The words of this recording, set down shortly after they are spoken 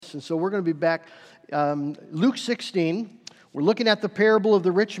this. And so we're going to be back, Luke 16. We're looking at the parable of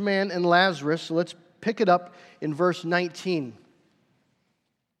the rich man and Lazarus. So let's pick it up in verse 19.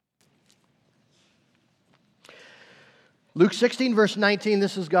 Luke 16, verse 19,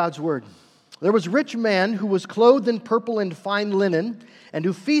 this is God's word. There was a rich man who was clothed in purple and fine linen, and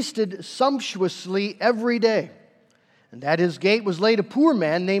who feasted sumptuously every day. And at his gate was laid a poor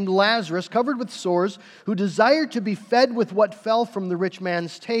man named Lazarus, covered with sores, who desired to be fed with what fell from the rich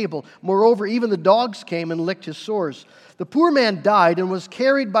man's table. Moreover, even the dogs came and licked his sores. The poor man died and was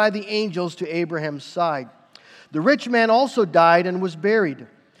carried by the angels to Abraham's side. The rich man also died and was buried.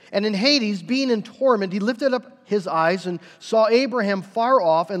 And in Hades, being in torment, he lifted up his eyes and saw Abraham far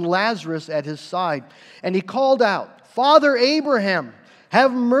off and Lazarus at his side. And he called out, "Father Abraham,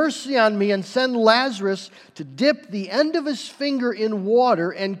 have mercy on me and send Lazarus to dip the end of his finger in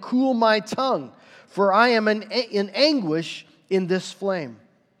water and cool my tongue, for I am in anguish in this flame."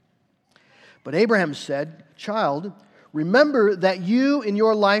 But Abraham said, "Child, remember that you in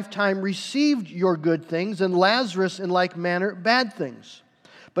your lifetime received your good things, and Lazarus in like manner bad things.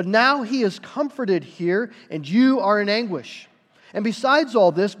 But now he is comforted here, and you are in anguish. And besides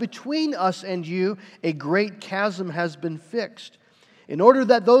all this, between us and you a great chasm has been fixed, in order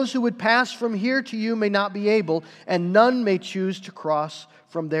that those who would pass from here to you may not be able, and none may choose to cross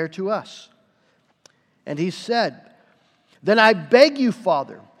from there to us." And he said, "Then I beg you,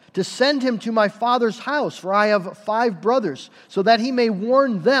 Father, to send him to my father's house, for I have 5 brothers, so that he may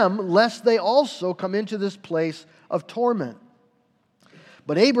warn them, lest they also come into this place of torment."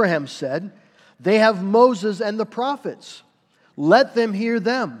 But Abraham said, "They have Moses and the prophets. Let them hear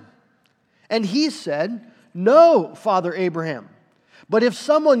them." And he said, "No, Father Abraham, but if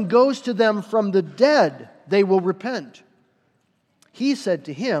someone goes to them from the dead, they will repent." He said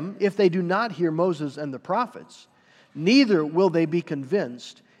to him, "If they do not hear Moses and the prophets, neither will they be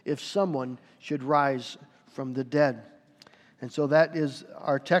convinced if someone should rise from the dead." And so that is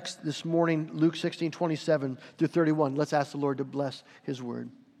our text this morning, Luke 16, 27 through 31. Let's ask the Lord to bless His word.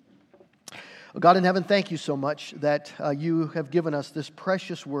 God in heaven, thank you so much that you have given us this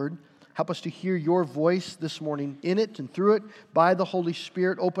precious word. Help us to hear your voice this morning in it and through it by the Holy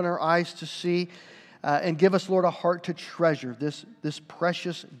Spirit. Open our eyes to see and give us, Lord, a heart to treasure this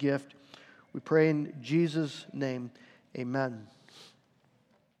precious gift. We pray in Jesus' name, amen.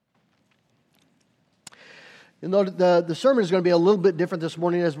 You know, the sermon is going to be a little bit different this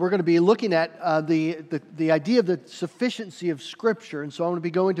morning, as we're going to be looking at the idea of the sufficiency of Scripture. And so I'm going to be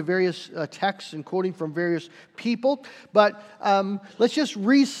going to various texts and quoting from various people. But let's just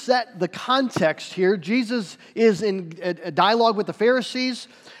reset the context here. Jesus is in a dialogue with the Pharisees.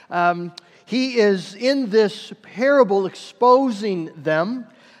 He is in this parable exposing them.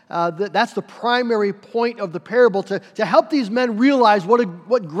 That's the primary point of the parable, to help these men realize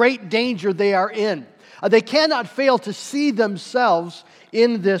what great danger they are in. They cannot fail to see themselves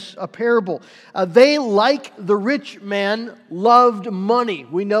in this parable. They, like the rich man, loved money.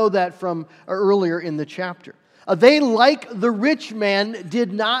 We know that from earlier in the chapter. They, like the rich man,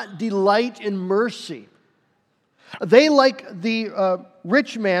 did not delight in mercy. They, like the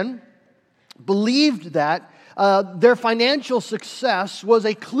rich man, believed that their financial success was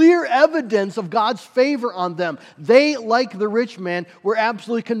a clear evidence of God's favor on them. They, like the rich man, were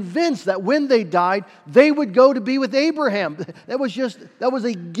absolutely convinced that when they died, they would go to be with Abraham. That was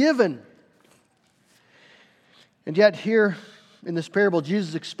a given. And yet here in this parable,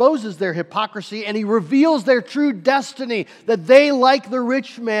 Jesus exposes their hypocrisy and He reveals their true destiny, that they, like the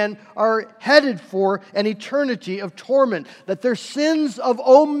rich man, are headed for an eternity of torment, that their sins of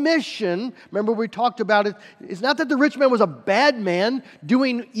omission, remember we talked about it, it's not that the rich man was a bad man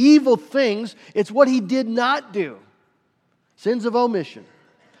doing evil things, it's what he did not do. Sins of omission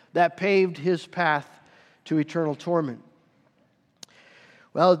that paved his path to eternal torment.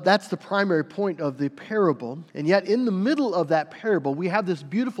 Well, that's the primary point of the parable. And yet in the middle of that parable, we have this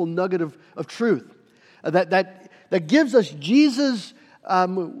beautiful nugget of truth that gives us Jesus'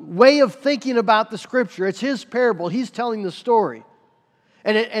 way of thinking about the Scripture. It's His parable. He's telling the story.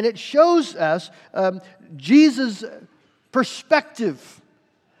 And it shows us Jesus' perspective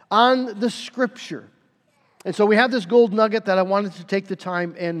on the Scripture. And so we have this gold nugget that I wanted to take the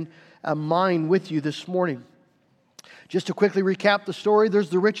time and mine with you this morning. Just to quickly recap the story, there's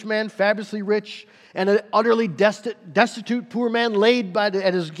the rich man, fabulously rich, and an utterly destitute poor man laid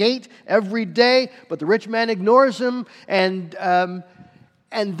at his gate every day. But the rich man ignores him, and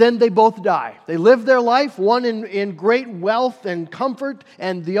And then they both die. They live their life, one in great wealth and comfort,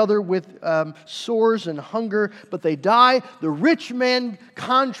 and the other with sores and hunger. But they die. The rich man,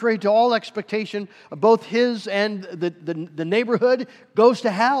 contrary to all expectation, both his and the neighborhood, goes to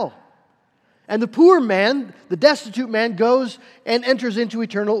hell. And the poor man, the destitute man, goes and enters into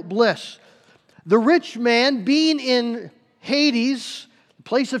eternal bliss. The rich man, being in Hades, the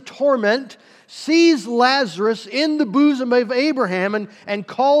place of torment, sees Lazarus in the bosom of Abraham and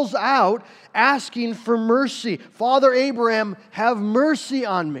calls out, asking for mercy. Father Abraham, have mercy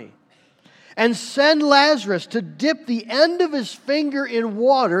on me. And send Lazarus to dip the end of his finger in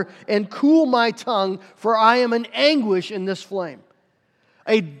water and cool my tongue, for I am in anguish in this flame.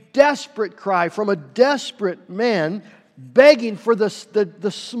 A desperate cry from a desperate man begging for the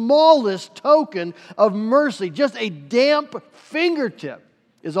smallest token of mercy. Just a damp fingertip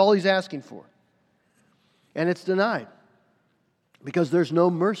is all he's asking for. And it's denied because there's no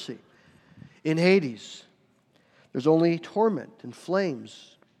mercy in Hades. There's only torment and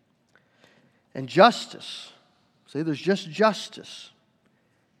flames and justice. See, there's just justice.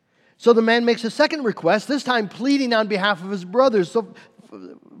 So the man makes a second request, this time pleading on behalf of his brothers. So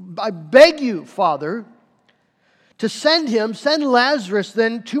I beg you, Father, to send Lazarus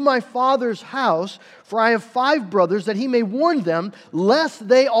then to my father's house, for I have 5 brothers, that he may warn them, lest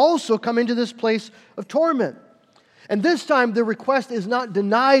they also come into this place of torment. And this time the request is not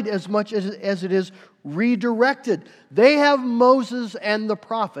denied as much as it is redirected. They have Moses and the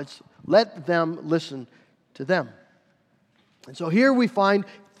prophets. Let them listen to them. And so here we find,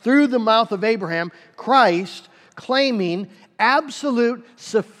 through the mouth of Abraham, Christ claiming absolute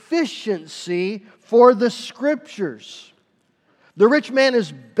sufficiency for the Scriptures. The rich man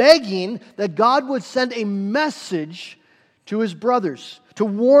is begging that God would send a message to his brothers, to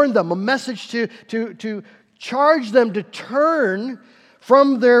warn them, a message to charge them to turn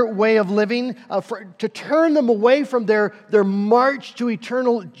from their way of living, to turn them away from their march to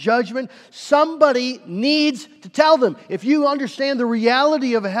eternal judgment. Somebody needs to tell them. If you understand the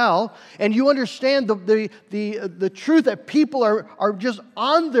reality of hell, and you understand the truth that people are just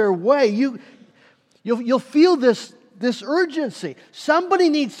on their way, You'll feel this urgency. Somebody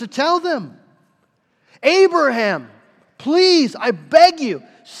needs to tell them. Abraham, please, I beg you,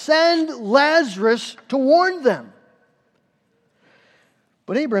 send Lazarus to warn them.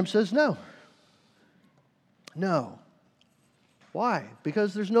 But Abraham says no. No. Why?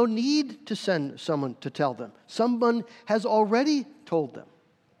 Because there's no need to send someone to tell them. Someone has already told them.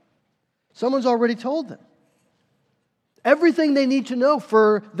 Someone's already told them. Everything they need to know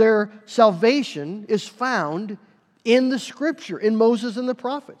for their salvation is found in the Scripture, in Moses and the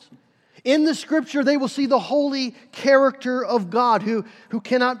prophets. In the Scripture, they will see the holy character of God who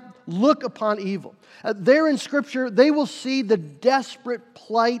cannot look upon evil. There in Scripture, they will see the desperate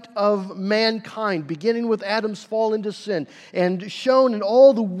plight of mankind, beginning with Adam's fall into sin and shown in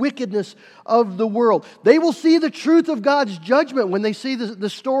all the wickedness of the world. They will see the truth of God's judgment when they see the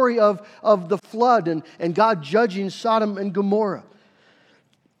story of the flood and God judging Sodom and Gomorrah.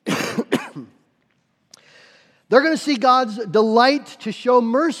 They're going to see God's delight to show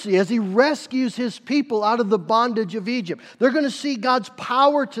mercy as He rescues His people out of the bondage of Egypt. They're going to see God's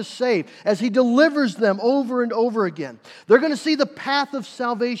power to save as He delivers them over and over again. They're going to see the path of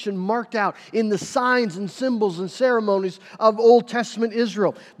salvation marked out in the signs and symbols and ceremonies of Old Testament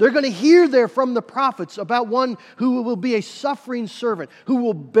Israel. They're going to hear there from the prophets about one who will be a suffering servant, who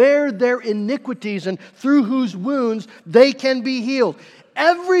will bear their iniquities and through whose wounds they can be healed.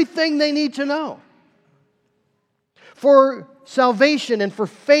 Everything they need to know for salvation and for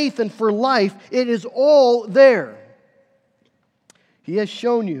faith and for life, it is all there. He has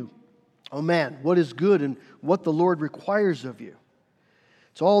shown you, oh man, what is good and what the Lord requires of you.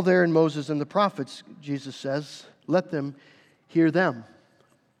 It's all there in Moses and the prophets, Jesus says. Let them hear them.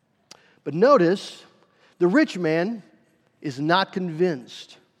 But notice, the rich man is not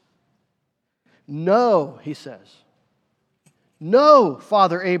convinced. No, he says. No,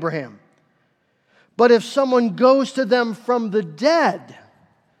 Father Abraham. But if someone goes to them from the dead,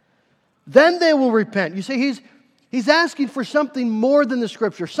 then they will repent. You see, he's asking for something more than the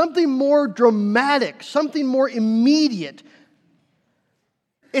Scripture, something more dramatic, something more immediate.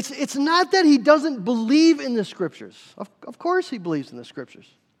 It's not that he doesn't believe in the Scriptures. Of course he believes in the Scriptures.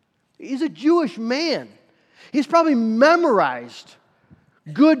 He's a Jewish man. He's probably memorized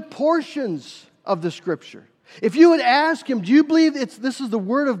good portions of the Scripture. If you would ask him, do you believe this is the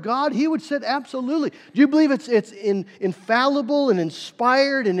Word of God? He would say, absolutely. Do you believe it's infallible and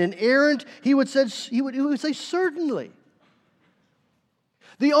inspired and inerrant? He would say, certainly.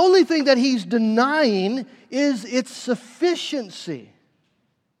 The only thing that he's denying is its sufficiency.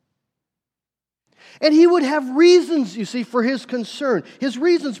 And he would have reasons, you see, for his concern. His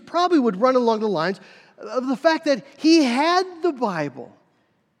reasons probably would run along the lines of the fact that he had the Bible.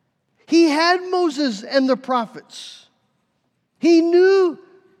 He had Moses and the prophets. He knew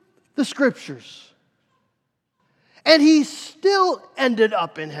the Scriptures. And he still ended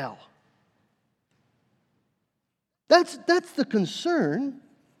up in hell. That's the concern.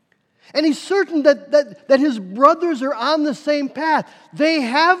 And he's certain that his brothers are on the same path. They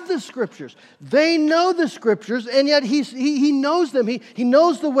have the Scriptures. They know the Scriptures, and yet he knows them. He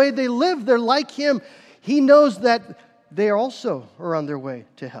knows the way they live. They're like him. He knows that they also are on their way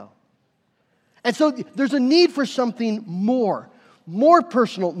to hell. And so there's a need for something more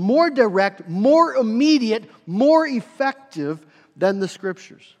personal, more direct, more immediate, more effective than the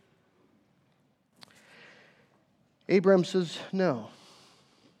Scriptures. Abraham says no.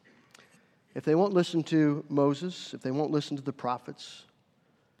 If they won't listen to Moses, if they won't listen to the prophets,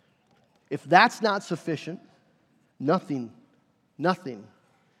 if that's not sufficient, nothing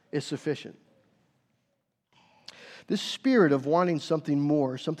is sufficient. This spirit of wanting something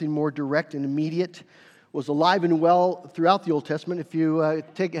more direct and immediate, was alive and well throughout the Old Testament. If you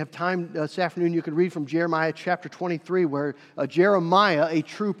have time this afternoon, you can read from Jeremiah chapter 23, where Jeremiah, a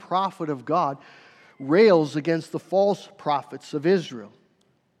true prophet of God, rails against the false prophets of Israel.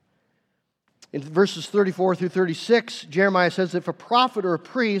 In verses 34 through 36, Jeremiah says, if a prophet or a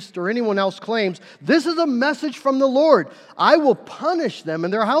priest or anyone else claims, this is a message from the Lord, I will punish them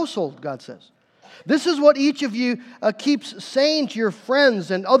and their household, God says. This is what each of you keeps saying to your friends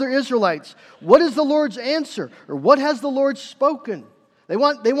and other Israelites. What is the Lord's answer? Or what has the Lord spoken? They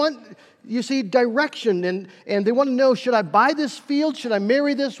want, you see, direction, and they want to know, should I buy this field? Should I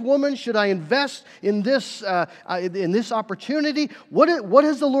marry this woman? Should I invest in this opportunity? What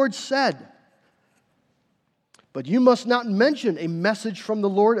has the Lord said? But you must not mention a message from the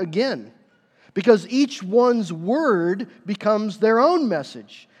Lord again, because each one's word becomes their own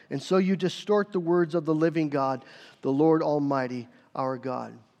message. And so you distort the words of the living God, the Lord Almighty, our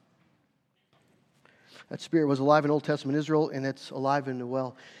God. That spirit was alive in Old Testament Israel, and it's alive and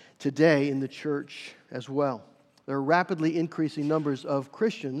well today in the church as well. There are rapidly increasing numbers of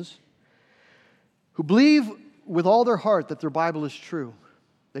Christians who believe with all their heart that their Bible is true.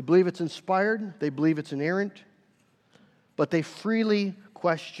 They believe it's inspired, they believe it's inerrant, but they freely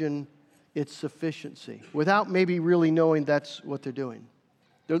question its sufficiency without maybe really knowing that's what they're doing.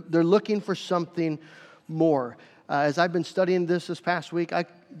 They're looking for something more. As I've been studying this past week,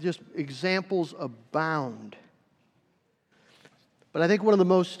 examples abound. But I think one of the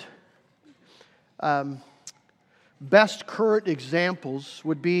most best current examples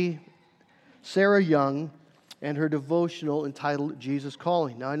would be Sarah Young and her devotional entitled Jesus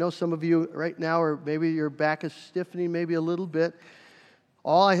Calling. Now, I know some of you right now, or maybe your back is stiffening maybe a little bit.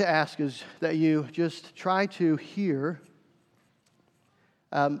 All I ask is that you just try to hear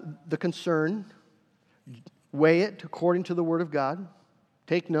the concern, weigh it according to the Word of God,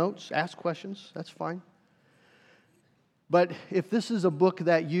 take notes, ask questions, that's fine. But if this is a book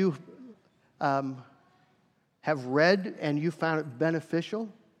that you have read and you found it beneficial,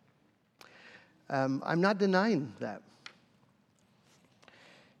 I'm not denying that.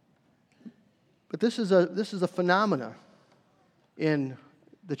 But this is a phenomena in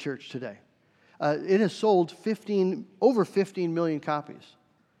the church today. It has sold over 15 million copies.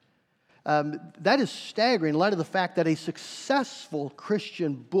 That is staggering in light of the fact that a successful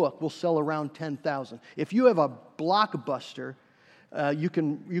Christian book will sell around 10,000. If you have a blockbuster, you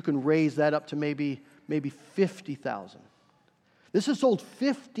can raise that up to maybe 50,000. This has sold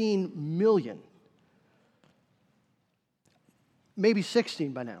 15 million. Maybe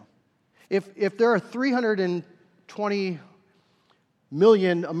 16 by now. If there are 320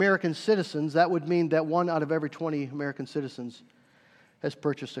 million American citizens, that would mean that 1 out of every 20 American citizens has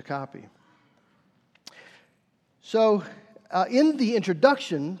purchased a copy. So, in the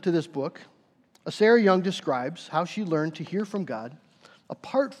introduction to this book, Sarah Young describes how she learned to hear from God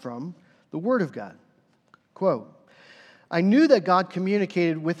apart from the Word of God. Quote, I knew that God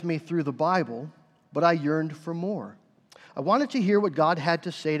communicated with me through the Bible, but I yearned for more. I wanted to hear what God had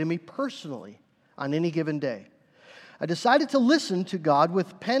to say to me personally on any given day. I decided to listen to God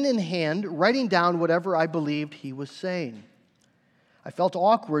with pen in hand, writing down whatever I believed He was saying. I felt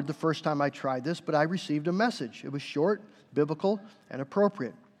awkward the first time I tried this, but I received a message. It was short, biblical, and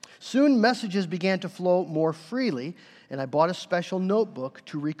appropriate. Soon, messages began to flow more freely, and I bought a special notebook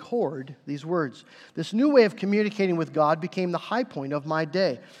to record these words. This new way of communicating with God became the high point of my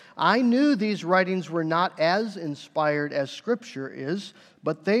day. I knew these writings were not as inspired as Scripture is,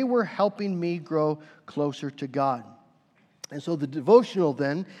 but they were helping me grow closer to God. And so the devotional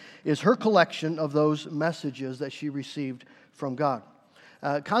then is her collection of those messages that she received from God.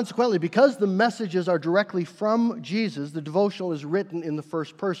 Consequently, because the messages are directly from Jesus, the devotional is written in the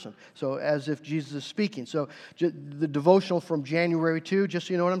first person, so as if Jesus is speaking. So the devotional from January 2, just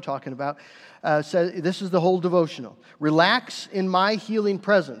so you know what I'm talking about, says this is the whole devotional. Relax in my healing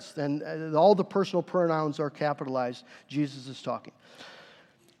presence. And all the personal pronouns are capitalized. Jesus is talking.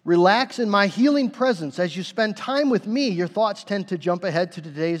 Relax in my healing presence. As you spend time with me, your thoughts tend to jump ahead to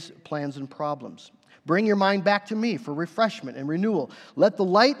today's plans and problems. Bring your mind back to me for refreshment and renewal. Let the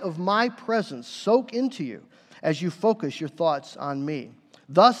light of my presence soak into you as you focus your thoughts on me.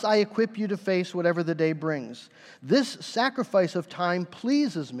 Thus I equip you to face whatever the day brings. This sacrifice of time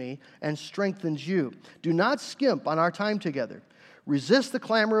pleases me and strengthens you. Do not skimp on our time together. Resist the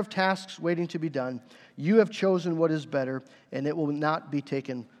clamor of tasks waiting to be done. You have chosen what is better, and it will not be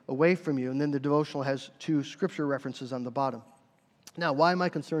taken away from you. And then the devotional has 2 scripture references on the bottom. Now, why am I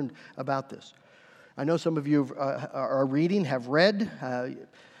concerned about this? I know some of you are reading, have read,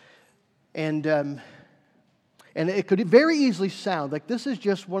 and it could very easily sound like this is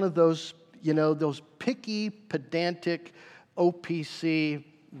just one of those, those picky, pedantic, OPC,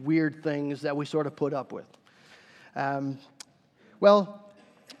 weird things that we sort of put up with. Well,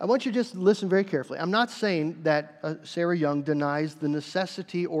 I want you to just listen very carefully. I'm not saying that Sarah Young denies the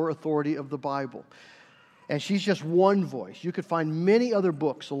necessity or authority of the Bible. And she's just one voice. You could find many other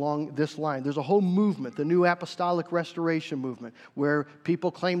books along this line. There's a whole movement, the New Apostolic Restoration movement, where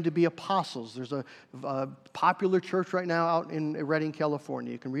people claim to be apostles. There's a popular church right now out in Redding,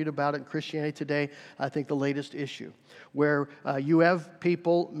 California. You can read about it in Christianity Today, I think the latest issue, where you have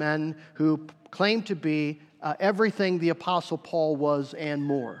people, men, who claim to be everything the Apostle Paul was and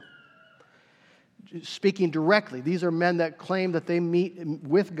more. Speaking directly, these are men that claim that they meet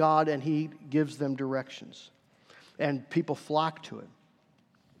with God and He gives them directions. And people flock to it.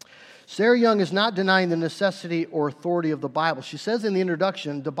 Sarah Young is not denying the necessity or authority of the Bible. She says in the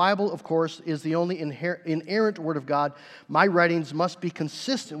introduction, the Bible, of course, is the only inerrant Word of God. My writings must be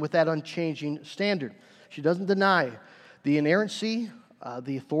consistent with that unchanging standard. She doesn't deny the inerrancy,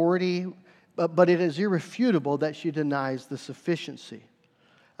 the authority, but it is irrefutable that she denies the sufficiency.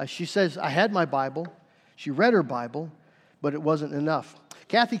 She says, I had my Bible. She read her Bible, but it wasn't enough.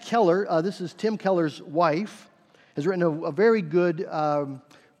 Kathy Keller, this is Tim Keller's wife, has written a very good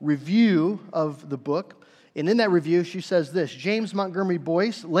review of the book. And in that review, she says this: James Montgomery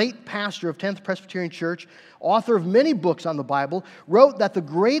Boyce, late pastor of 10th Presbyterian Church, author of many books on the Bible, wrote that the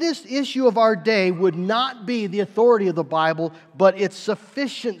greatest issue of our day would not be the authority of the Bible, but its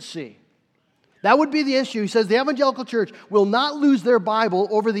sufficiency. That would be the issue. He says the evangelical church will not lose their Bible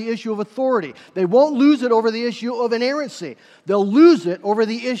over the issue of authority. They won't lose it over the issue of inerrancy. They'll lose it over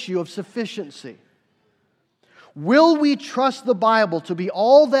the issue of sufficiency. Will we trust the Bible to be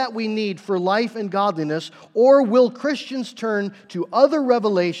all that we need for life and godliness, or will Christians turn to other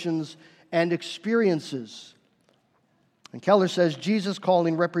revelations and experiences? And Keller says Jesus'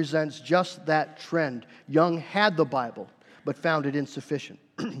 calling represents just that trend. Young had the Bible, but found it insufficient.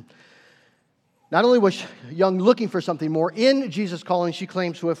 Not only was Young looking for something more, in Jesus' calling, she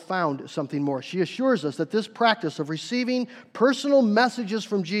claims to have found something more. She assures us that this practice of receiving personal messages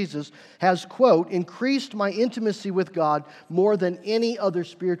from Jesus has, quote, increased my intimacy with God more than any other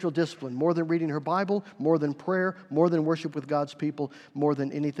spiritual discipline, more than reading her Bible, more than prayer, more than worship with God's people, more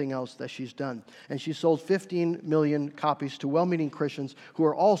than anything else that she's done. And she sold 15 million copies to well-meaning Christians who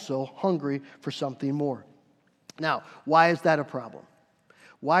are also hungry for something more. Now, why is that a problem?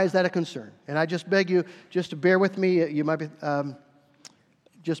 Why is that a concern? And I just beg you just to bear with me. You might be,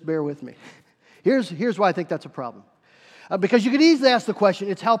 just bear with me. Here's why I think that's a problem. Because you could easily ask the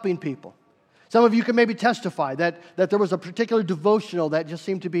question, it's helping people. Some of you can maybe testify that there was a particular devotional that just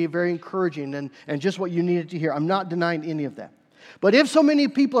seemed to be very encouraging and just what you needed to hear. I'm not denying any of that. But if so many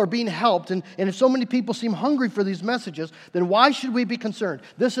people are being helped, and if so many people seem hungry for these messages, then why should we be concerned?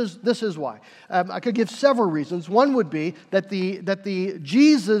 This is why. I could give several reasons. One would be that the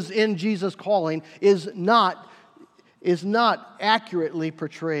Jesus in Jesus' calling is not accurately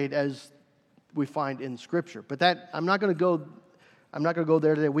portrayed as we find in Scripture. But that I'm not going to go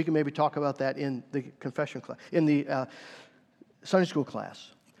there today. We can maybe talk about that in the confession class, in the Sunday school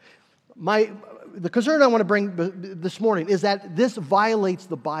class. The concern I want to bring this morning is that this violates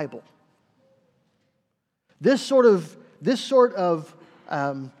the Bible. This sort of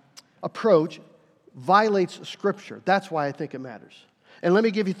approach violates Scripture. That's why I think it matters. And let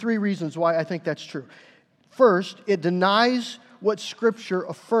me give you 3 reasons why I think that's true. First, it denies what Scripture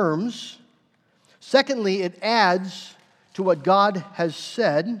affirms. Secondly, it adds to what God has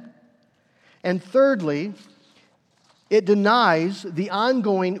said. And thirdly, it denies the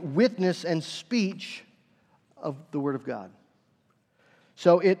ongoing witness and speech of the Word of God.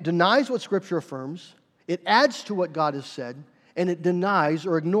 So it denies what Scripture affirms, it adds to what God has said, and it denies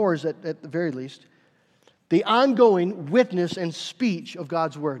or ignores, at the very least, the ongoing witness and speech of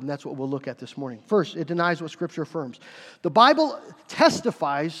God's Word. And that's what we'll look at this morning. First, it denies what Scripture affirms. The Bible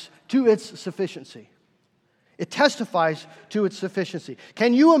testifies to its sufficiency. It testifies to its sufficiency.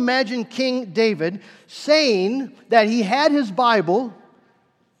 Can you imagine King David saying that he had his Bible,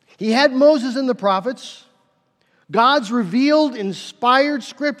 he had Moses and the prophets, God's revealed, inspired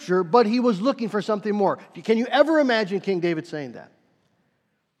Scripture, but he was looking for something more? Can you ever imagine King David saying that?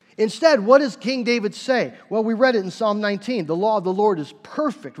 Instead, what does King David say? Well, we read it in Psalm 19. The law of the Lord is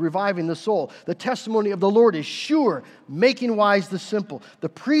perfect, reviving the soul. The testimony of the Lord is sure, making wise the simple. The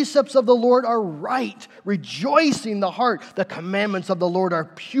precepts of the Lord are right, rejoicing the heart. The commandments of the Lord are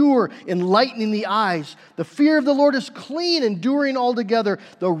pure, enlightening the eyes. The fear of the Lord is clean, enduring altogether.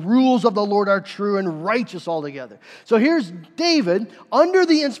 The rules of the Lord are true and righteous altogether. So here's David, under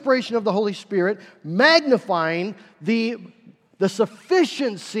the inspiration of the Holy Spirit, magnifying the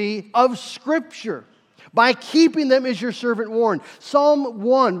sufficiency of Scripture. By keeping them is your servant warned. Psalm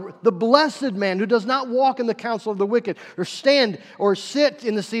 1, the blessed man who does not walk in the counsel of the wicked, or stand or sit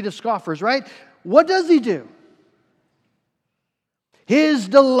in the seat of scoffers, right? What does he do? His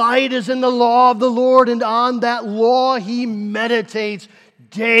delight is in the law of the Lord, and on that law he meditates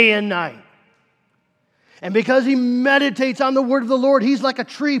day and night. And because he meditates on the word of the Lord, he's like a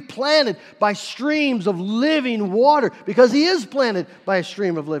tree planted by streams of living water, because he is planted by a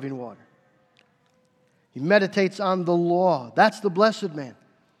stream of living water. He meditates on the law. That's the blessed man.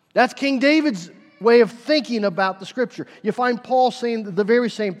 That's King David's way of thinking about the Scripture. You find Paul saying the very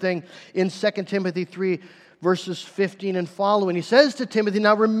same thing in 2 Timothy 3, verses 15 and following. He says to Timothy,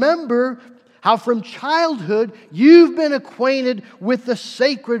 now remember how from childhood you've been acquainted with the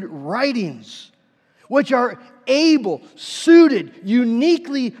sacred writings, which are able, suited,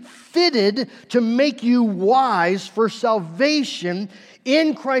 uniquely fitted to make you wise for salvation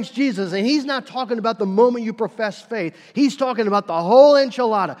in Christ Jesus. And he's not talking about the moment you profess faith. He's talking about the whole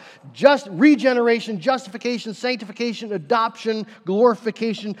enchilada. Just regeneration, justification, sanctification, adoption,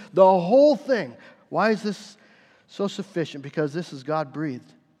 glorification, the whole thing. Why is this so sufficient? Because this is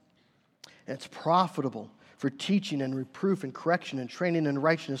God-breathed. And it's profitable for teaching and reproof and correction and training in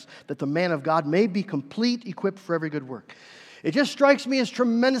righteousness, that the man of God may be complete, equipped for every good work. It just strikes me as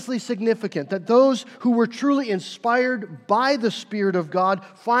tremendously significant that those who were truly inspired by the Spirit of God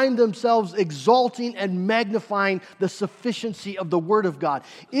find themselves exalting and magnifying the sufficiency of the Word of God.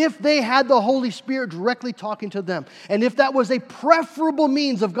 If they had the Holy Spirit directly talking to them, and if that was a preferable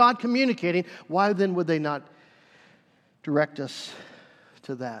means of God communicating, why then would they not direct us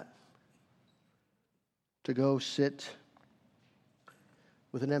to that? To go sit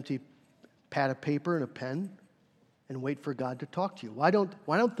with an empty pad of paper and a pen and wait for God to talk to you. Why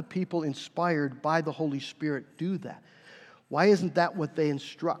don't the people inspired by the Holy Spirit do that? Why isn't that what they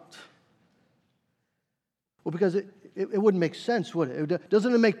instruct? Well, because it wouldn't make sense, would it?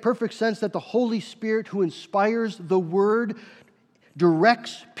 Doesn't it make perfect sense that the Holy Spirit who inspires the Word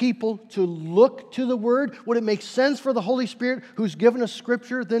directs people to look to the Word? Would it make sense for the Holy Spirit who's given us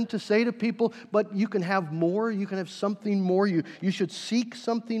Scripture then to say to people, but you can have more, you can have something more, you should seek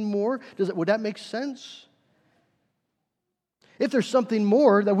something more? Would that make sense? If there's something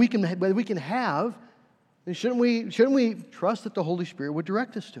more that we can have, then shouldn't we trust that the Holy Spirit would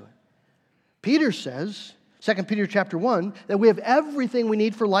direct us to it? Peter says, 2 Peter chapter 1, that we have everything we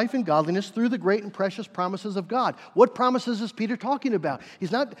need for life and godliness through the great and precious promises of God. What promises is Peter talking about?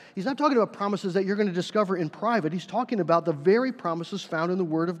 He's not talking about promises that you're going to discover in private. He's talking about the very promises found in the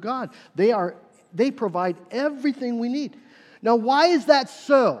Word of God. They provide everything we need. Now, why is that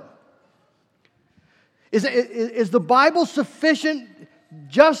so? Is the Bible sufficient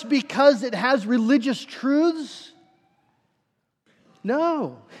just because it has religious truths?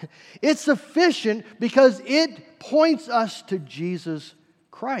 No. It's sufficient because it points us to Jesus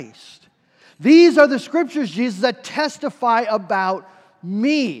Christ. These are the Scriptures, Jesus, that testify about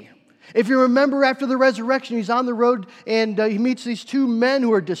me. If you remember, after the resurrection, he's on the road and he meets these two men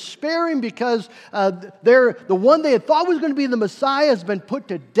who are despairing because the one they had thought was going to be the Messiah has been put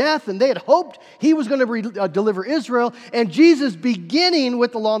to death, and they had hoped he was going to deliver Israel. And Jesus, beginning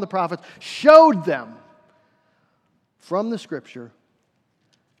with the law and the prophets, showed them from the Scripture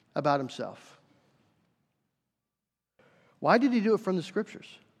about himself. Why did he do it from the Scriptures?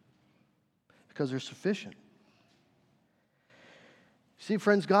 Because they're sufficient. See,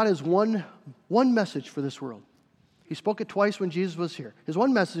 friends, God has one message for this world. He spoke it twice when Jesus was here. His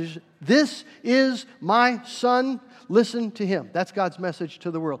one message, this is my Son, listen to him. That's God's message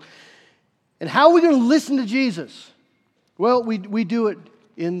to the world. And how are we going to listen to Jesus? Well, we do it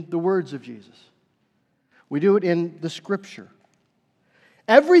in the words of Jesus. We do it in the Scripture.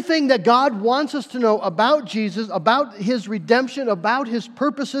 Everything that God wants us to know about Jesus, about His redemption, about His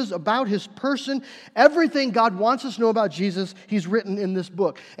purposes, about His person, everything God wants us to know about Jesus, He's written in this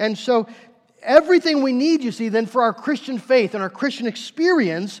book. And so everything we need, you see, then for our Christian faith and our Christian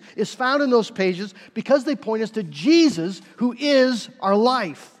experience is found in those pages because they point us to Jesus, who is our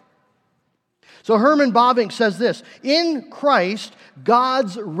life. So Herman Bavinck says this, in Christ,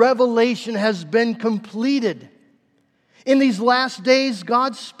 God's revelation has been completed. In these last days,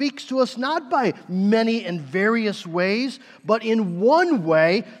 God speaks to us not by many and various ways, but in one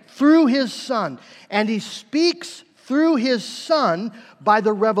way, through His Son. And He speaks through His Son by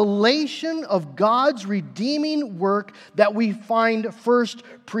the revelation of God's redeeming work that we find first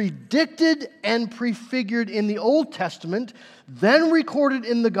predicted and prefigured in the Old Testament, then recorded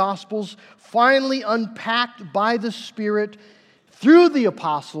in the Gospels, finally unpacked by the Spirit through the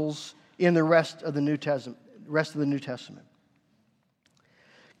apostles in the rest of the New Testament.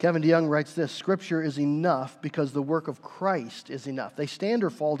 Kevin DeYoung writes this, Scripture is enough because the work of Christ is enough. They stand or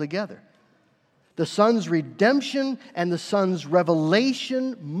fall together. The Son's redemption and the Son's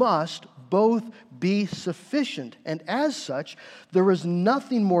revelation must both be sufficient. And as such, there is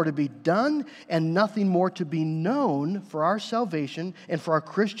nothing more to be done and nothing more to be known for our salvation and for our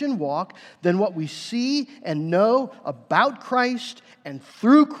Christian walk than what we see and know about Christ and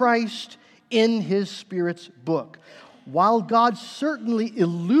through Christ in His Spirit's book. While God certainly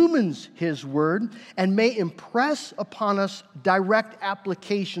illumines His Word and may impress upon us direct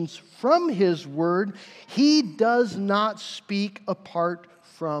applications from His Word, He does not speak apart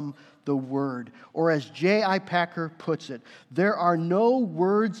from the Word. Or as J.I. Packer puts it, there are no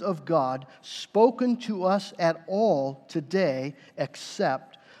words of God spoken to us at all today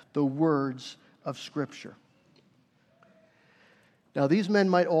except the words of Scripture. Now, these men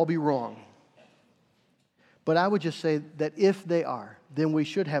might all be wrong. But I would just say that if they are, then we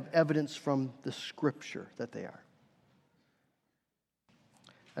should have evidence from the Scripture that they are.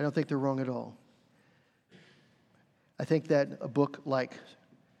 I don't think they're wrong at all. I think that a book like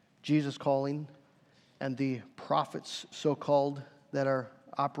Jesus Calling and the prophets, so-called, that are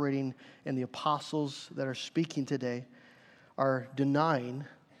operating and the apostles that are speaking today are denying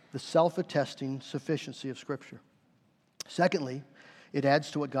the self-attesting sufficiency of Scripture. Secondly, it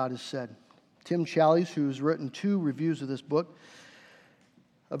adds to what God has said. Tim Challies, who's written 2 reviews of this book,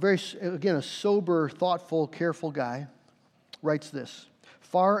 a sober, thoughtful, careful guy, writes this.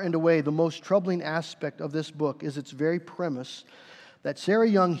 Far and away, the most troubling aspect of this book is its very premise that Sarah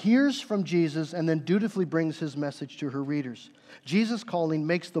Young hears from Jesus and then dutifully brings His message to her readers. Jesus Calling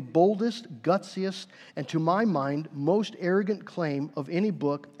makes the boldest, gutsiest, and to my mind, most arrogant claim of any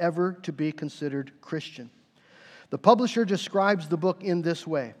book ever to be considered Christian. The publisher describes the book in this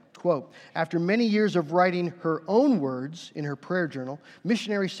way. Quote, after many years of writing her own words in her prayer journal,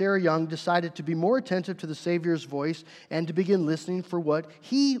 missionary Sarah Young decided to be more attentive to the Savior's voice and to begin listening for what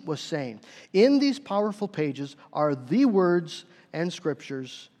He was saying. In these powerful pages are the words and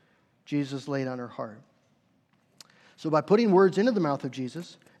scriptures Jesus laid on her heart. So by putting words into the mouth of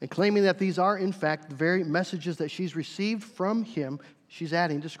Jesus and claiming that these are, in fact, the very messages that she's received from Him, she's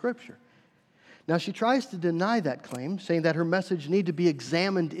adding to Scripture. Now, she tries to deny that claim, saying that her message need to be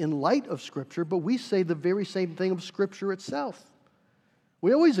examined in light of Scripture, but we say the very same thing of Scripture itself.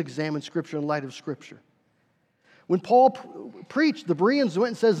 We always examine Scripture in light of Scripture. When Paul preached, the Bereans went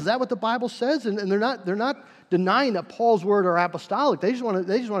and says, is that what the Bible says? And they're not denying that Paul's word are apostolic. They just want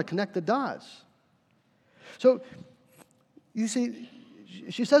to connect the dots. So, you see,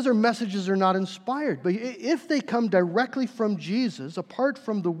 she says her messages are not inspired. But if they come directly from Jesus, apart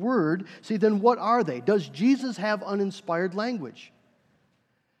from the Word, see, then what are they? Does Jesus have uninspired language?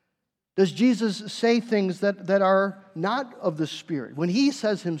 Does Jesus say things that are not of the Spirit? When He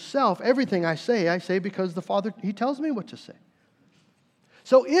says Himself, everything I say because the Father, He tells me what to say.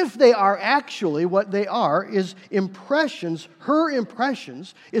 So if they are actually what they are is impressions, her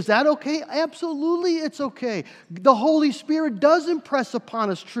impressions, is that okay? Absolutely, it's okay. The Holy Spirit does impress upon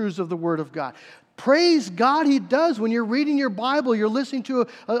us truths of the Word of God. Praise God, He does. When you're reading your Bible, you're listening to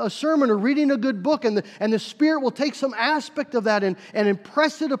a sermon or reading a good book, and the Spirit will take some aspect of that and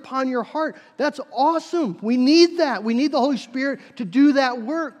impress it upon your heart. That's awesome. We need that. We need the Holy Spirit to do that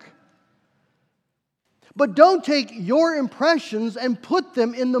work. But don't take your impressions and put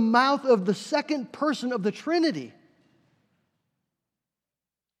them in the mouth of the second person of the Trinity.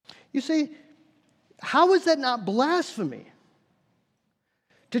 You see, How is that not blasphemy?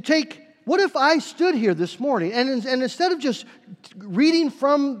 What if I stood here this morning and instead of just reading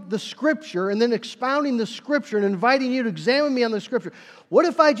from the Scripture and then expounding the Scripture and inviting you to examine me on the Scripture, what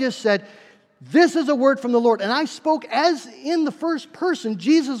if I just said, this is a word from the Lord, and I spoke as in the first person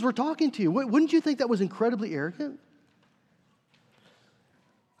Jesus were talking to you? Wouldn't you think that was incredibly arrogant?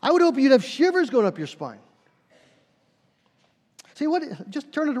 I would hope you'd have shivers going up your spine. See,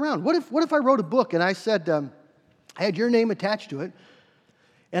 just turn it around. What if I wrote a book and I said, I had your name attached to it,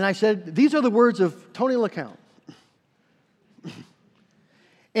 and I said, these are the words of Tony LeCount.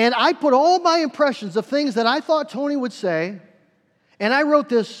 And I put all my impressions of things that I thought Tony would say, and I wrote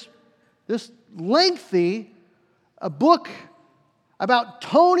this lengthy book about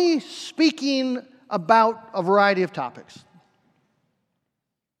Tony speaking about a variety of topics.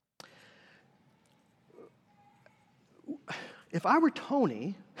 If I were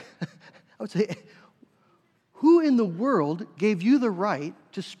Tony, I would say, who in the world gave you the right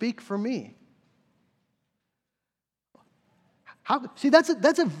to speak for me? See, that's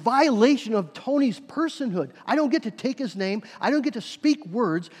a violation of Tony's personhood. I don't get to take his name. I don't get to speak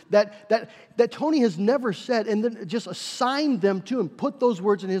words that Tony has never said and then just assign them to him, put those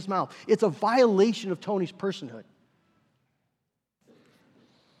words in his mouth. It's a violation of Tony's personhood.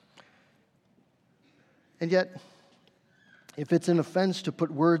 And yet, if it's an offense to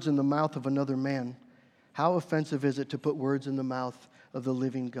put words in the mouth of another man, how offensive is it to put words in the mouth of the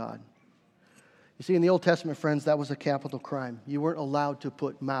living God? You see, in the Old Testament, friends, that was a capital crime. You weren't allowed to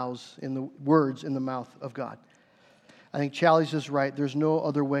put words in the mouth of God. I think Challies is right. There's no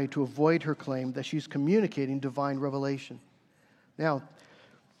other way to avoid her claim that she's communicating divine revelation. Now,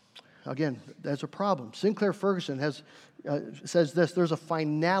 again, there's a problem. Sinclair Ferguson says this: there's a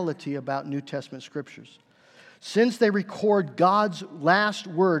finality about New Testament scriptures. Since they record God's last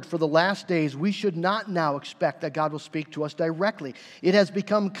word for the last days, we should not now expect that God will speak to us directly. It has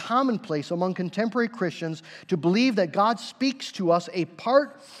become commonplace among contemporary Christians to believe that God speaks to us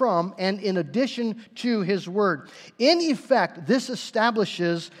apart from and in addition to His word. In effect, this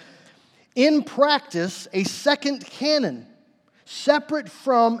establishes, in practice, a second canon, separate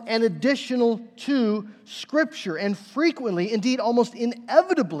from and additional to Scripture. And frequently, indeed almost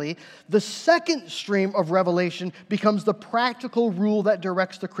inevitably, the second stream of revelation becomes the practical rule that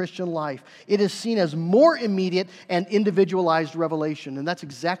directs the Christian life. It is seen as more immediate and individualized revelation. And that's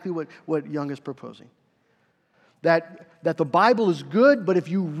exactly what Young is proposing. That the Bible is good, but if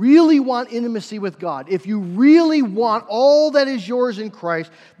you really want intimacy with God, if you really want all that is yours in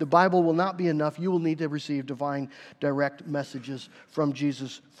Christ, the Bible will not be enough. You will need to receive divine, direct messages from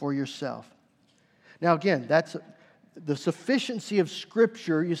Jesus for yourself. Now again, that's the sufficiency of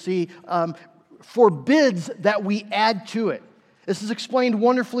Scripture, you see, forbids that we add to it. This is explained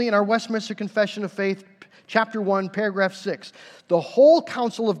wonderfully in our Westminster Confession of Faith, Chapter 1, paragraph 6. The whole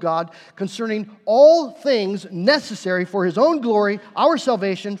counsel of God concerning all things necessary for His own glory, our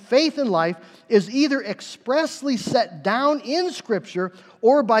salvation, faith, and life is either expressly set down in Scripture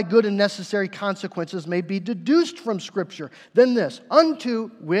or by good and necessary consequences may be deduced from Scripture. Then this, unto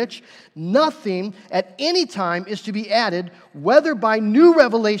which nothing at any time is to be added, whether by new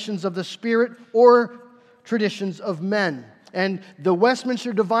revelations of the Spirit or traditions of men. And the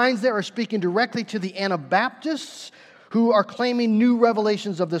Westminster divines there are speaking directly to the Anabaptists who are claiming new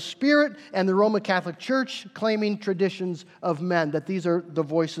revelations of the Spirit, and the Roman Catholic Church claiming traditions of men, that these are the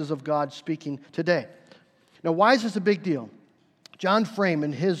voices of God speaking today. Now, why is this a big deal? John Frame,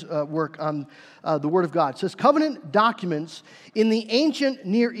 in his work on the Word of God, says covenant documents in the ancient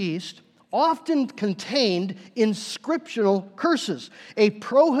Near East often contained inscriptional curses, a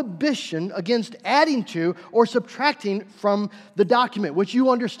prohibition against adding to or subtracting from the document, which you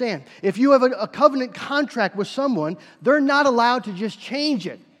understand. If you have a covenant contract with someone, they're not allowed to just change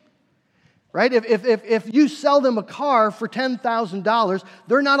it. Right? If you sell them a car for $10,000,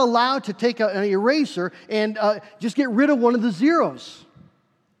 they're not allowed to take an eraser and just get rid of one of the zeros.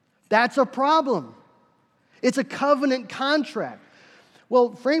 That's a problem. It's a covenant contract.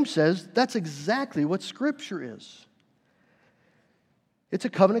 Well, Frame says that's exactly what Scripture is. It's a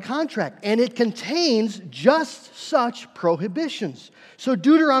covenant contract, and it contains just such prohibitions. So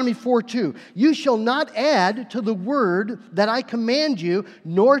Deuteronomy 4:2, you shall not add to the word that I command you,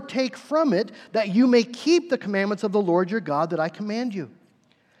 nor take from it, that you may keep the commandments of the Lord your God that I command you.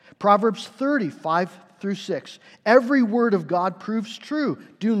 Proverbs 30:5-6, every word of God proves true.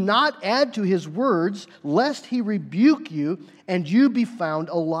 Do not add to His words, lest He rebuke you and you be found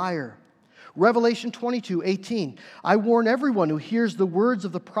a liar. Revelation 22:18. I warn everyone who hears the words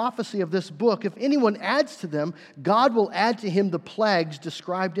of the prophecy of this book, if anyone adds to them, God will add to him the plagues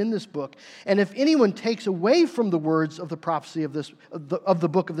described in this book. And if anyone takes away from the words of the prophecy of the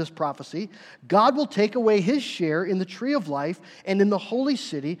book of this prophecy, God will take away his share in the tree of life and in the holy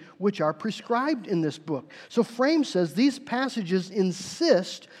city, which are prescribed in this book. So Frame says these passages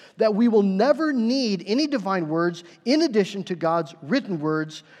insist that we will never need any divine words in addition to God's written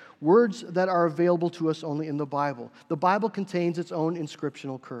words, words that are available to us only in the Bible. The Bible contains its own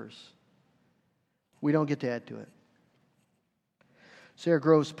inscriptional curse. We don't get to add to it. Sarah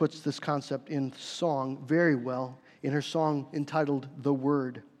Groves puts this concept in song very well in her song entitled The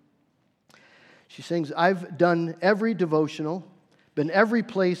Word. She sings, I've done every devotional, been every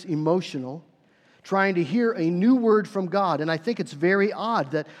place emotional, trying to hear a new word from God. And I think it's very odd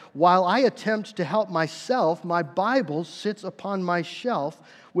that while I attempt to help myself, my Bible sits upon my shelf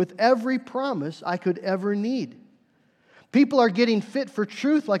with every promise I could ever need. People are getting fit for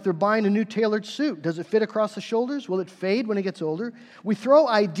truth like they're buying a new tailored suit. Does it fit across the shoulders? Will it fade when it gets older? We throw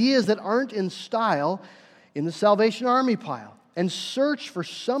ideas that aren't in style in the Salvation Army pile and search for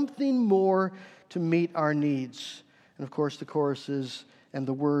something more to meet our needs. And of course the chorus is, and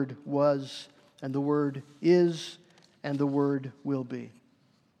the Word was, and the Word is, and the Word will be.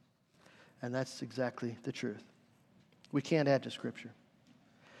 And that's exactly the truth. We can't add to Scripture.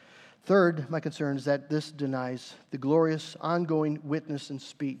 Third, my concern is that this denies the glorious, ongoing witness and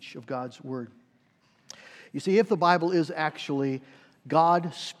speech of God's Word. You see, if the Bible is actually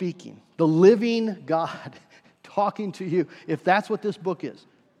God speaking, the living God talking to you, if that's what this book is,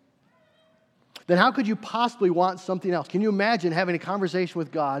 then how could you possibly want something else? Can you imagine having a conversation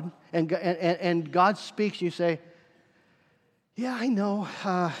with God and God speaks and you say, yeah, I know,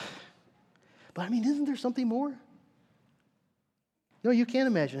 but I mean, isn't there something more? No, you can't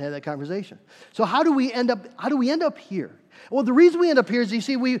imagine having that conversation. So how do we end up here? Well, the reason we end up here is, you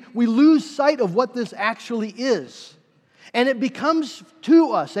see, we lose sight of what this actually is. And it becomes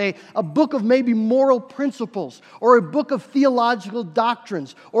to us a book of maybe moral principles, or a book of theological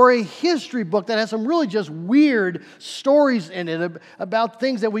doctrines, or a history book that has some really just weird stories in it about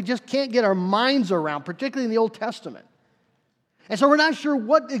things that we just can't get our minds around, particularly in the Old Testament. And so we're not sure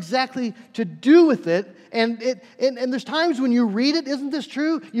what exactly to do with it. And there's times when you read it, isn't this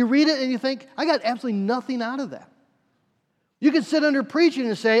true? You read it and you think, I got absolutely nothing out of that. You can sit under preaching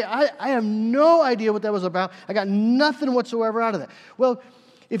and say, I have no idea what that was about. I got nothing whatsoever out of that. Well,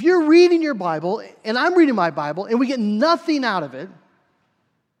 if you're reading your Bible, and I'm reading my Bible, and we get nothing out of it,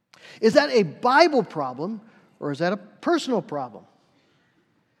 is that a Bible problem, or is that a personal problem?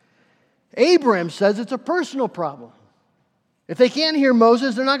 Abraham says it's a personal problem. If they can't hear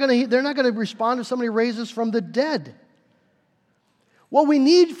Moses, they're not going to respond if somebody raises from the dead. What we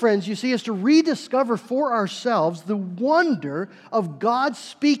need, friends, you see, is to rediscover for ourselves the wonder of God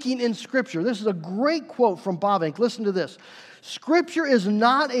speaking in Scripture. This is a great quote from Bavinck. Listen to this. Scripture is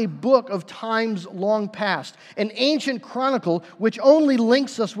not a book of times long past, an ancient chronicle which only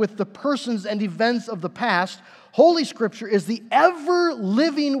links us with the persons and events of the past. Holy Scripture is the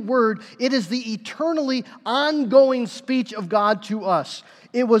ever-living Word. It is the eternally ongoing speech of God to us.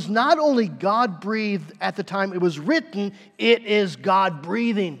 It was not only God-breathed at the time it was written, it is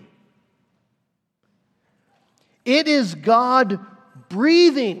God-breathing. It is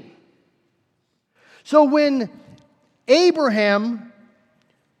God-breathing. So when Abraham,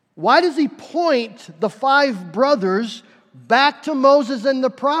 why does he point the 5 brothers back to Moses and the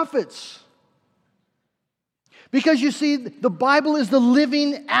prophets? Because you see, the Bible is the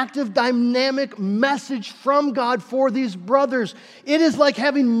living, active, dynamic message from God for these brothers. It is like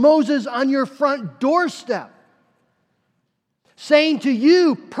having Moses on your front doorstep, saying to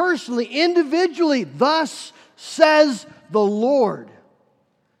you personally, individually, thus says the Lord.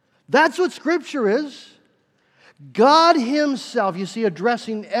 That's what Scripture is. God Himself, you see,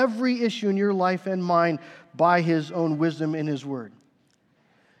 addressing every issue in your life and mine by His own wisdom in His Word.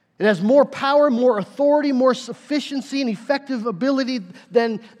 It has more power, more authority, more sufficiency and effective ability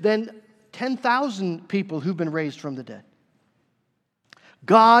than 10,000 people who've been raised from the dead.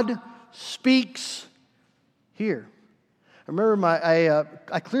 God speaks here. I remember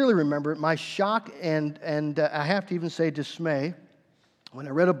I clearly remember my shock and I have to even say dismay when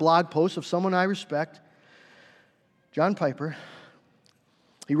I read a blog post of someone I respect, John Piper.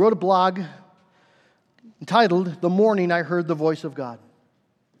 He wrote a blog entitled, "The Morning I Heard the Voice of God."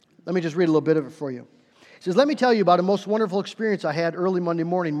 Let me just read a little bit of it for you. He says, let me tell you about a most wonderful experience I had early Monday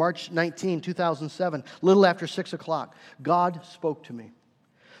morning, March 19, 2007, little after 6 o'clock. God spoke to me.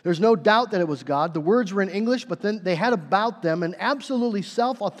 There's no doubt that it was God. The words were in English, but then they had about them an absolutely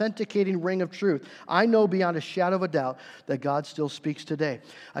self-authenticating ring of truth. I know beyond a shadow of a doubt that God still speaks today.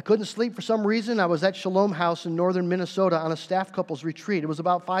 I couldn't sleep for some reason. I was at Shalom House in northern Minnesota on a staff couples retreat. It was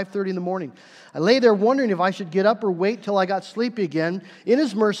about 5:30 in the morning. I lay there wondering if I should get up or wait till I got sleepy again. In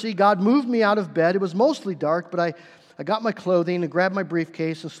His mercy, God moved me out of bed. It was mostly dark, but I got my clothing and grabbed my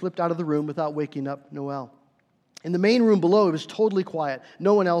briefcase and slipped out of the room without waking up Noel. In the main room below, it was totally quiet.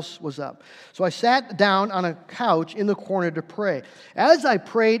 No one else was up. So I sat down on a couch in the corner to pray. As I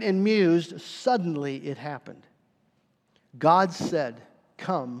prayed and mused, suddenly it happened. God said,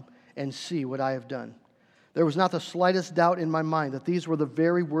 "Come and see what I have done." There was not the slightest doubt in my mind that these were the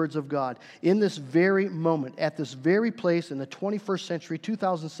very words of God. In this very moment, at this very place in the 21st century,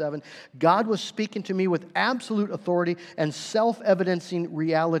 2007, God was speaking to me with absolute authority and self-evidencing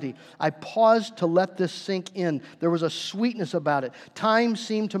reality. I paused to let this sink in. There was a sweetness about it. Time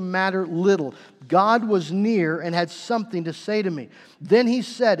seemed to matter little. God was near and had something to say to me. Then He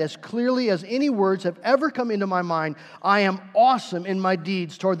said, as clearly as any words have ever come into my mind, "I am awesome in my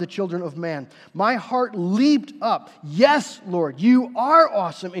deeds toward the children of man." My heart leaped up. Yes, Lord, you are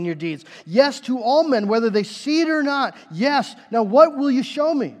awesome in your deeds. Yes, to all men, whether they see it or not. Yes. Now what will you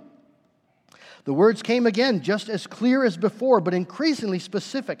show me? The words came again, just as clear as before, but increasingly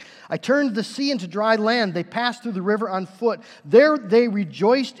specific. I turned the sea into dry land. They passed through the river on foot. There they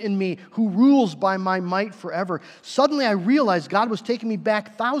rejoiced in me, who rules by my might forever. Suddenly I realized God was taking me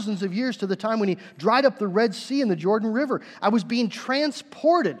back thousands of years to the time when He dried up the Red Sea and the Jordan River. I was being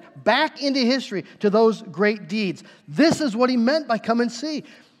transported back into history to those great deeds. This is what He meant by come and see.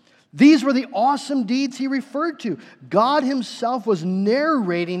 These were the awesome deeds He referred to. God Himself was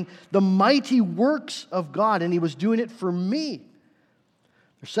narrating the mighty works of God, and He was doing it for me.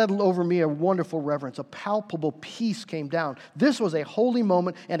 There settled over me a wonderful reverence. A palpable peace came down. This was a holy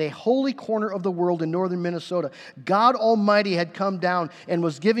moment and a holy corner of the world in northern Minnesota. God Almighty had come down and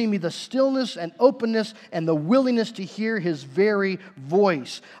was giving me the stillness and openness and the willingness to hear His very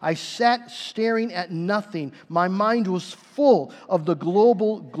voice. I sat staring at nothing. My mind was full of the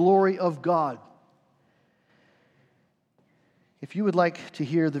global glory of God. If you would like to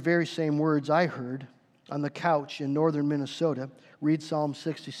hear the very same words I heard on the couch in northern Minnesota, read Psalm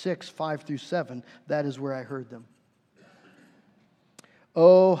 66, 5 through 7. That is where I heard them.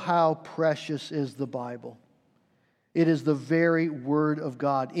 Oh, how precious is the Bible. It is the very Word of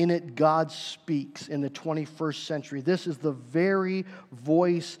God. In it, God speaks in the 21st century. This is the very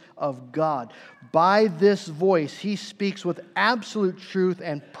voice of God. By this voice, He speaks with absolute truth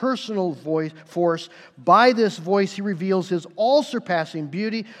and personal force. By this voice, He reveals His all-surpassing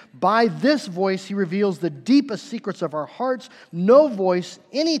beauty. By this voice, He reveals the deepest secrets of our hearts. No voice,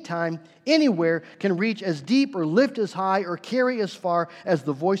 anytime, anywhere, can reach as deep or lift as high or carry as far as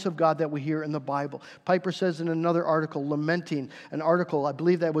the voice of God that we hear in the Bible. Piper says in another article, lamenting an article, I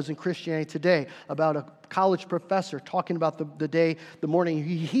believe that was in Christianity Today, about a college professor talking about the morning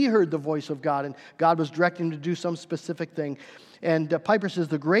he heard the voice of God, and God was directing him to do some specific thing. And Piper says,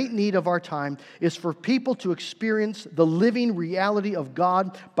 the great need of our time is for people to experience the living reality of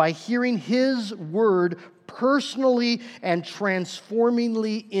God by hearing His Word personally and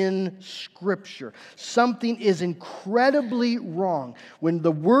transformingly in Scripture. Something is incredibly wrong when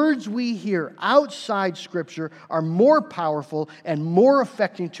the words we hear outside Scripture are more powerful and more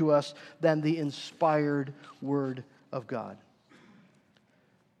affecting to us than the inspired Word of God.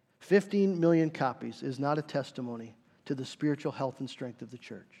 15 million copies is not a testimony to the spiritual health and strength of the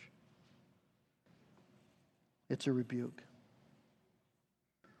church. It's a rebuke.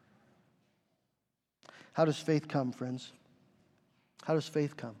 How does faith come, friends? How does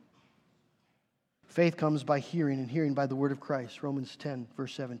faith come? Faith comes by hearing, and hearing by the word of Christ. Romans 10,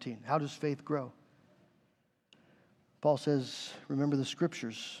 verse 17. How does faith grow? Paul says, remember the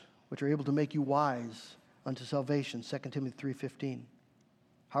Scriptures, which are able to make you wise unto salvation. 2 Timothy 3:15.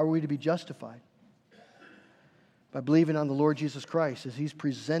 How are we to be justified? By believing on the Lord Jesus Christ as He's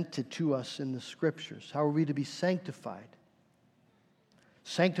presented to us in the Scriptures. How are we to be sanctified?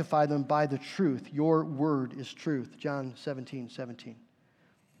 Sanctify them by the truth. Your word is truth. John 17:17.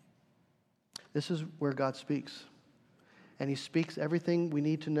 This is where God speaks. And He speaks everything we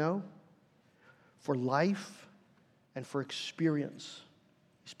need to know for life and for experience.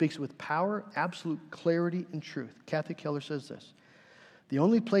 He speaks with power, absolute clarity, and truth. Kathy Keller says this: the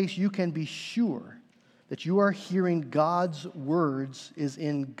only place you can be sure that you are hearing God's words is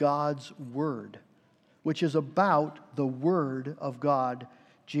in God's Word, which is about the Word of God,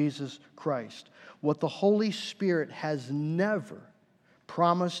 Jesus Christ. What the Holy Spirit has never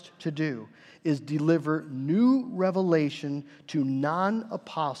promised to do is deliver new revelation to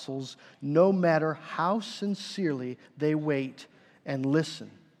non-apostles, no matter how sincerely they wait and listen.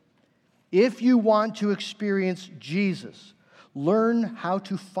 If you want to experience Jesus, learn how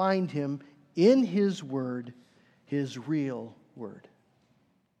to find him in his word, his real word.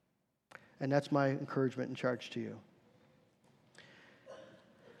 And that's my encouragement and charge to you.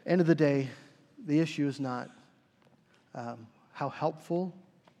 End of the day, the issue is not how helpful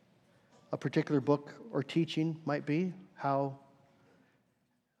a particular book or teaching might be, how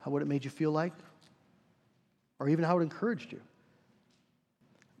what it made you feel like, or even how it encouraged you.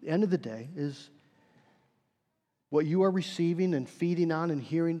 The end of the day is what you are receiving and feeding on and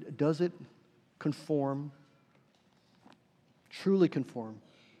hearing, does it conform, truly conform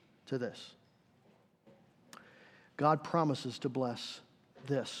to this? God promises to bless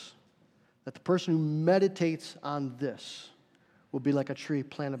this, that the person who meditates on this will be like a tree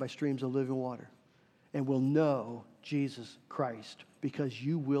planted by streams of living water and will know Jesus Christ because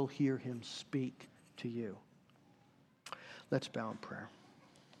you will hear him speak to you. Let's bow in prayer.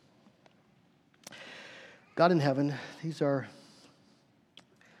 God in heaven, these are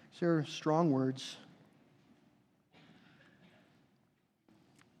strong words.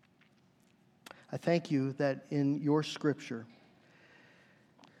 I thank you that in your scripture,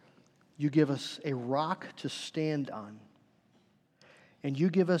 you give us a rock to stand on, and you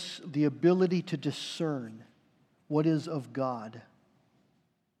give us the ability to discern what is of God.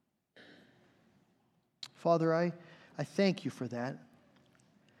 Father, I thank you for that.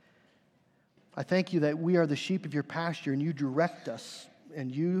 I thank you that we are the sheep of your pasture, and you direct us,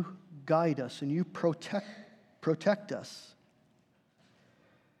 and you guide us, and you protect us.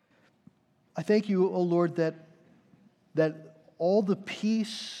 I thank you, O Lord, that all the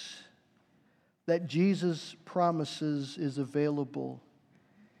peace that Jesus promises is available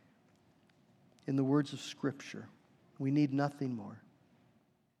in the words of Scripture. We need nothing more.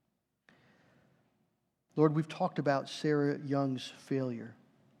 Lord, we've talked about Sarah Young's failure,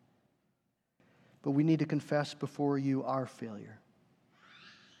 but we need to confess before you our failure.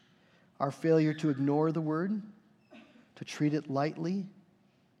 Our failure to ignore the word, to treat it lightly,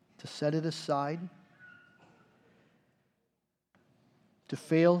 to set it aside, to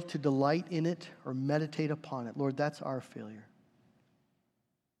fail to delight in it or meditate upon it. Lord, that's our failure.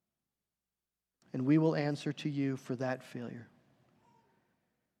 And we will answer to you for that failure.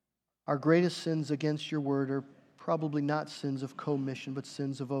 Our greatest sins against your word are probably not sins of commission, but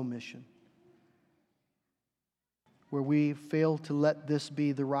sins of omission, where we fail to let this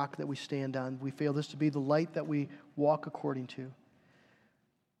be the rock that we stand on. We fail this to be the light that we walk according to.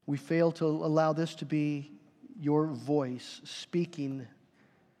 We fail to allow this to be your voice speaking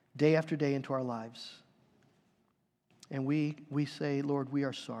day after day into our lives. And we say, Lord, we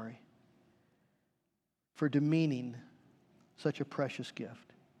are sorry for demeaning such a precious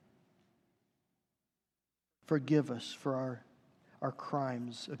gift. Forgive us for our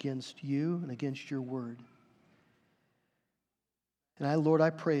crimes against you and against your word. And Lord,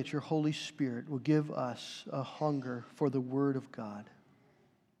 I pray that your Holy Spirit will give us a hunger for the word of God,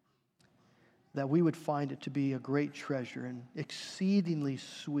 that we would find it to be a great treasure and exceedingly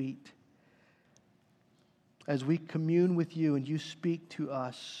sweet as we commune with you and you speak to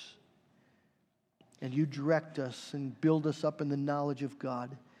us and you direct us and build us up in the knowledge of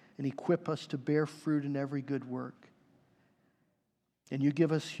God and equip us to bear fruit in every good work. And you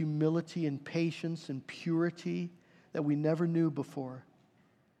give us humility and patience and purity that we never knew before,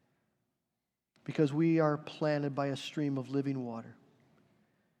 because we are planted by a stream of living water.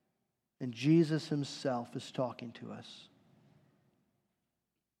 And Jesus himself is talking to us.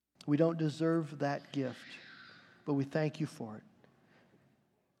 We don't deserve that gift, but we thank you for it.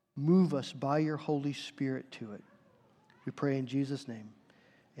 Move us by your Holy Spirit to it. We pray in Jesus' name.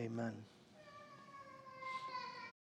 Amen.